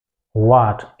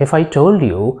What if I told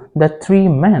you that three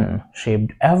men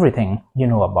shaped everything you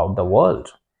know about the world?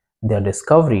 Their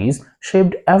discoveries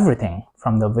shaped everything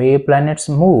from the way planets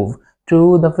move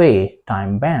to the way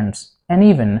time bends, and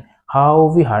even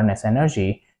how we harness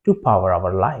energy to power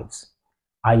our lives.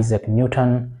 Isaac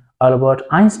Newton, Albert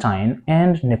Einstein,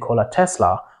 and Nikola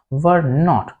Tesla were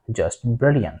not just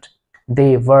brilliant,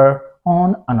 they were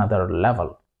on another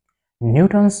level.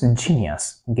 Newton's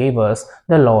genius gave us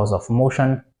the laws of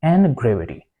motion and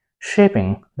gravity,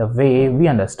 shaping the way we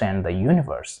understand the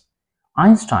universe.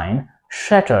 Einstein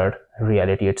shattered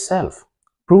reality itself,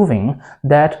 proving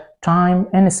that time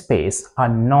and space are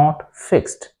not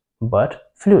fixed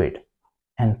but fluid.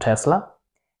 And Tesla?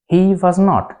 He was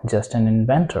not just an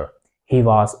inventor, he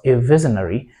was a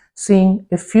visionary, seeing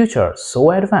a future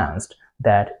so advanced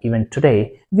that even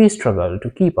today we struggle to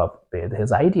keep up with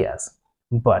his ideas.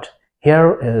 But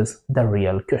here is the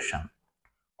real question.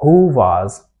 Who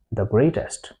was the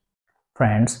greatest?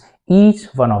 Friends, each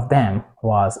one of them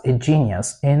was a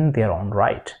genius in their own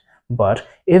right. But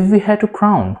if we had to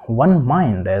crown one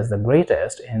mind as the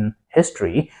greatest in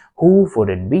history, who would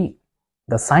it be?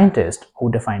 The scientist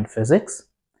who defined physics?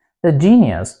 The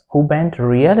genius who bent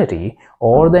reality,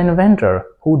 or the inventor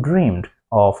who dreamed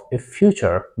of a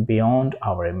future beyond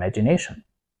our imagination?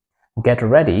 Get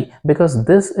ready, because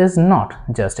this is not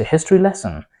just a history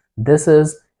lesson. This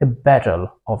is a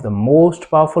battle of the most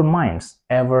powerful minds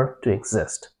ever to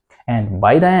exist. And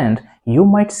by the end, you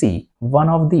might see one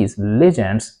of these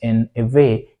legends in a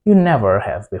way you never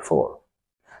have before.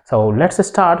 So let's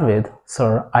start with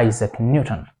Sir Isaac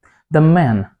Newton, the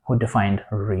man who defined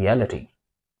reality.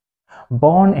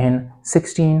 Born in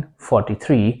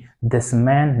 1643, this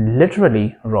man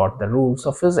literally wrote the rules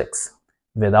of physics.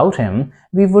 Without him,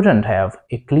 we wouldn't have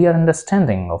a clear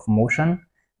understanding of motion,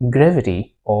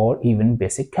 gravity, or even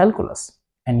basic calculus.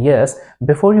 And yes,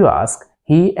 before you ask,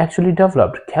 he actually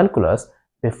developed calculus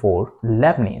before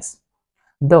Leibniz.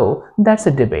 Though that's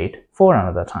a debate for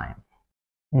another time.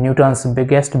 Newton's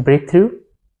biggest breakthrough?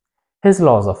 His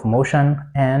laws of motion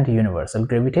and universal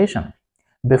gravitation.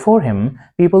 Before him,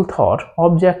 people thought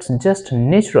objects just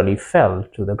naturally fell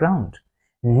to the ground.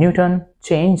 Newton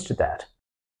changed that.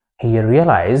 He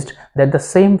realized that the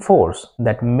same force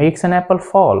that makes an apple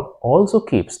fall also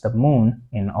keeps the moon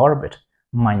in orbit.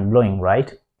 Mind-blowing,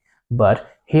 right? But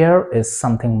here is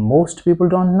something most people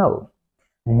don't know.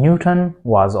 Newton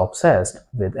was obsessed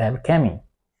with alchemy.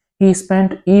 He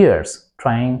spent years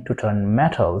trying to turn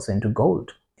metals into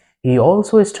gold. He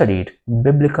also studied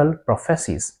biblical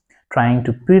prophecies, trying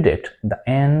to predict the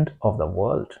end of the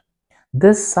world.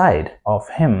 This side of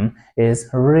him is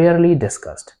rarely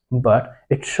discussed, but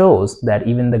it shows that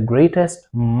even the greatest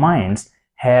minds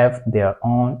have their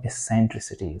own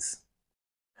eccentricities.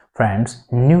 Friends,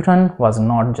 Newton was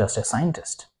not just a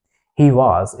scientist. He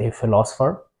was a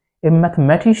philosopher, a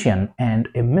mathematician, and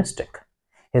a mystic.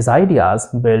 His ideas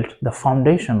built the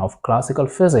foundation of classical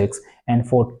physics, and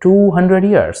for 200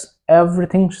 years,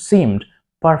 everything seemed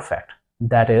perfect.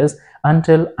 That is,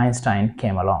 until Einstein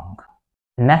came along.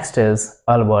 Next is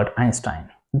Albert Einstein,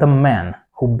 the man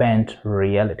who bent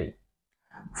reality.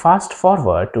 Fast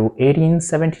forward to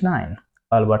 1879.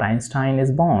 Albert Einstein is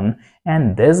born,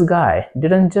 and this guy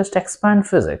didn't just expand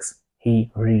physics, he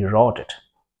rewrote it.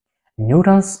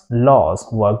 Newton's laws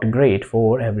worked great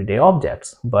for everyday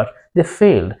objects, but they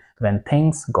failed when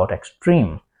things got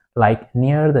extreme, like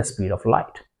near the speed of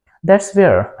light. That's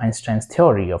where Einstein's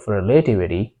theory of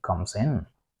relativity comes in.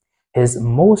 His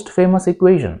most famous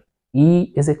equation,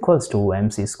 E is equals to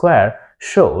mc square,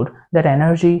 showed that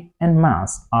energy and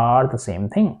mass are the same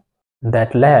thing.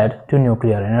 That led to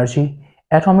nuclear energy,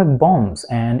 atomic bombs,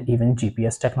 and even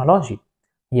GPS technology.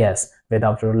 Yes,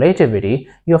 without relativity,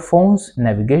 your phone's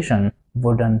navigation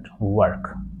wouldn't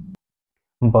work.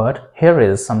 But here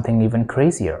is something even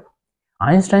crazier.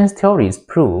 Einstein's theories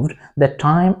proved that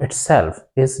time itself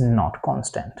is not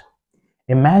constant.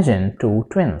 Imagine two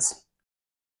twins.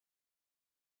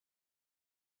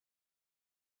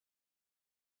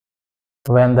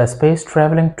 When the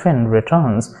space-traveling twin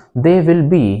returns, they will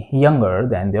be younger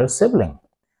than their sibling.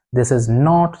 This is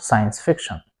not science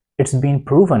fiction. It's been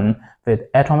proven with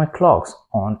atomic clocks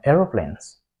on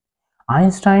aeroplanes.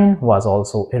 Einstein was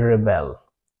also a rebel.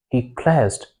 He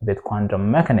clashed with quantum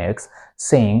mechanics,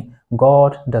 saying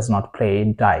God does not play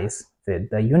dice with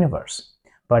the universe.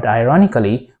 But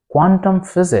ironically, quantum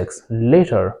physics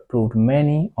later proved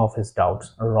many of his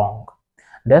doubts wrong.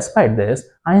 Despite this,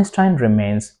 Einstein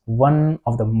remains one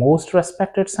of the most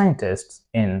respected scientists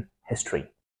in history.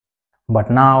 But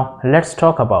now let's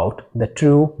talk about the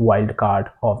true wild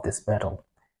card of this battle,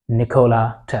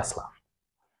 Nikola Tesla.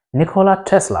 Nikola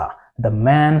Tesla, the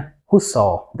man who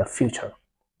saw the future.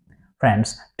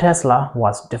 Friends, Tesla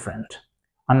was different.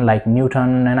 Unlike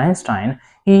Newton and Einstein,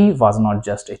 he was not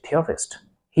just a theorist.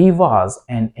 He was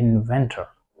an inventor.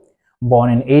 Born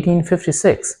in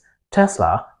 1856,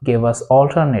 Tesla gave us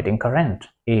alternating current,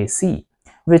 AC,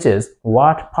 which is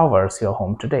what powers your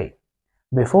home today.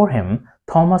 Before him,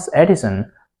 Thomas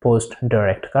Edison pushed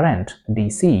direct current,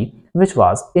 DC, which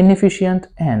was inefficient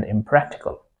and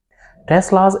impractical.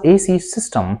 Tesla's AC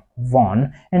system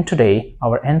won, and today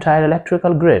our entire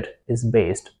electrical grid is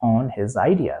based on his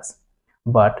ideas.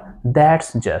 But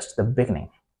that's just the beginning.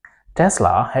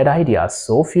 Tesla had ideas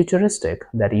so futuristic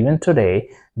that even today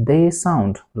they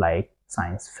sound like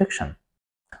science fiction.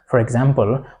 For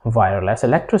example, wireless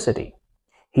electricity.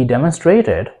 He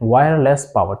demonstrated wireless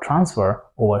power transfer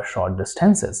over short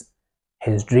distances.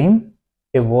 His dream?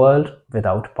 A world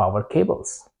without power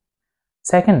cables.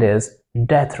 Second is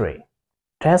death ray.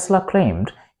 Tesla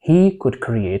claimed he could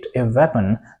create a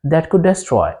weapon that could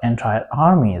destroy entire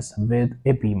armies with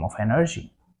a beam of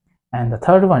energy. And the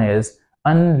third one is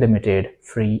unlimited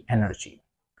free energy.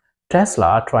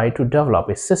 Tesla tried to develop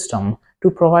a system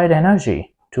to provide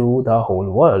energy to the whole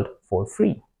world for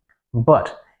free.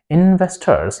 But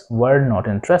investors were not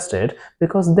interested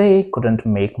because they couldn't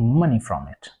make money from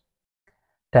it.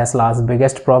 Tesla's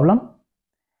biggest problem?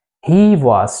 He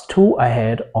was too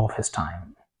ahead of his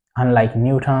time. Unlike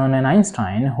Newton and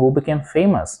Einstein, who became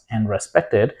famous and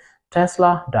respected,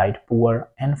 Tesla died poor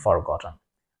and forgotten.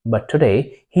 But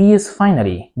today, he is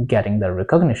finally getting the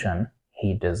recognition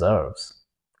he deserves.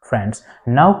 Friends,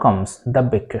 now comes the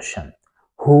big question.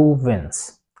 Who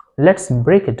wins? Let's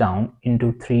break it down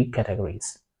into three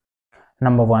categories.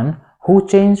 Number one, who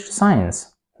changed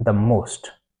science the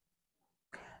most?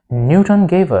 Newton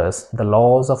gave us the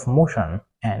laws of motion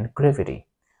and gravity,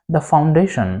 the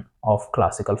foundation of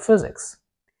classical physics.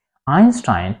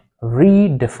 Einstein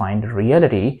redefined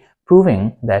reality,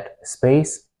 proving that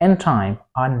space and time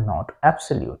are not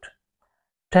absolute.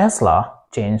 Tesla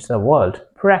changed the world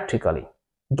practically,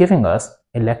 giving us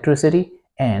electricity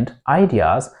and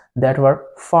ideas that were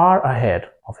far ahead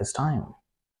of his time.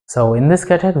 So in this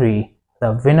category,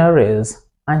 the winner is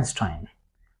Einstein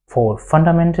for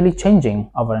fundamentally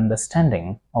changing our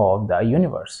understanding of the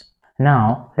universe.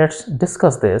 Now let's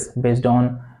discuss this based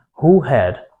on who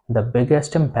had the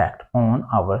biggest impact on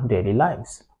our daily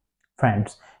lives.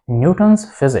 Friends, Newton's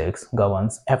physics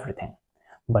governs everything,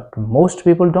 but most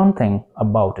people don't think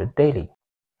about it daily.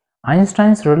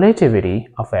 Einstein's relativity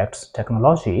affects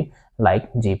technology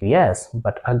like GPS,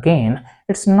 but again,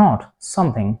 it's not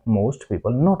something most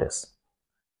people notice.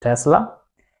 Tesla?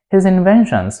 His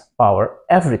inventions power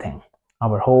everything,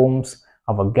 our homes,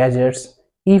 our gadgets,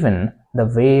 even the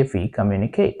way we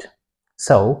communicate.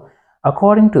 So,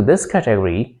 according to this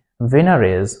category, winner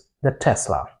is the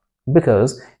Tesla,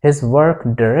 because his work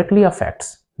directly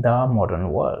affects the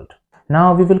modern world.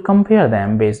 Now we will compare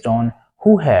them based on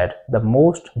who had the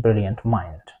most brilliant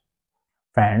mind.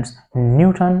 Friends,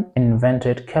 Newton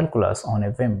invented calculus on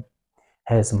a whim.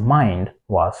 His mind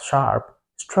was sharp,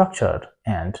 structured,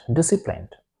 and disciplined.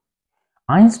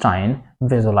 Einstein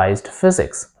visualized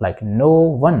physics like no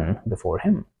one before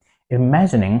him,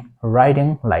 imagining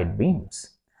riding light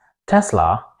beams.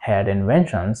 Tesla had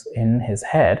inventions in his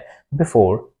head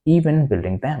before even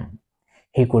building them.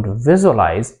 He could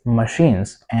visualize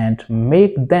machines and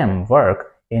make them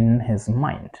work in his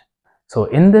mind. So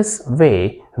in this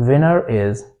way, winner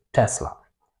is Tesla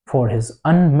for his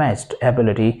unmatched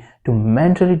ability to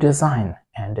mentally design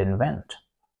and invent.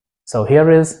 So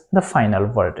here is the final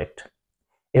verdict.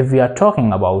 If we are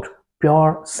talking about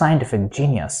pure scientific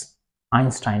genius,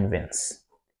 Einstein wins.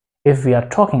 If we are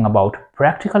talking about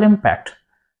practical impact,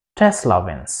 Tesla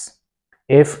wins.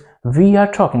 If we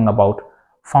are talking about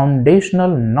foundational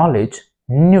knowledge,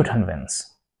 Newton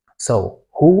wins. So,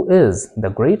 who is the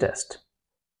greatest?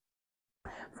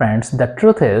 Friends, the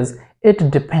truth is,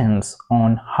 it depends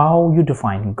on how you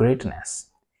define greatness.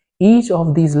 Each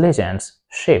of these legends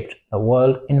shaped the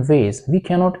world in ways we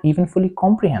cannot even fully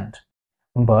comprehend.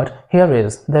 But here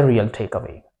is the real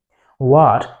takeaway.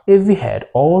 What if we had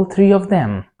all three of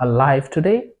them alive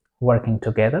today, working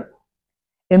together?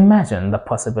 Imagine the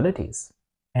possibilities.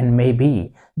 And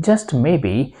maybe, just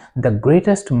maybe, the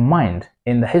greatest mind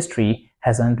in the history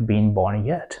hasn't been born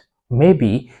yet.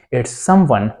 Maybe it's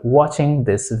someone watching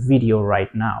this video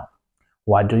right now.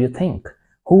 What do you think?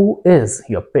 Who is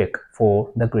your pick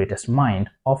for the greatest mind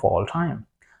of all time?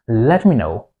 Let me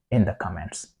know in the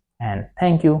comments. And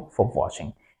thank you for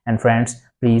watching. And friends,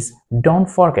 please don't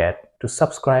forget to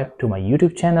subscribe to my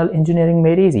YouTube channel Engineering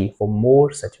Made Easy for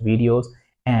more such videos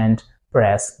and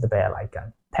press the bell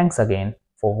icon. Thanks again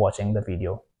for watching the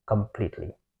video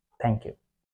completely. Thank you.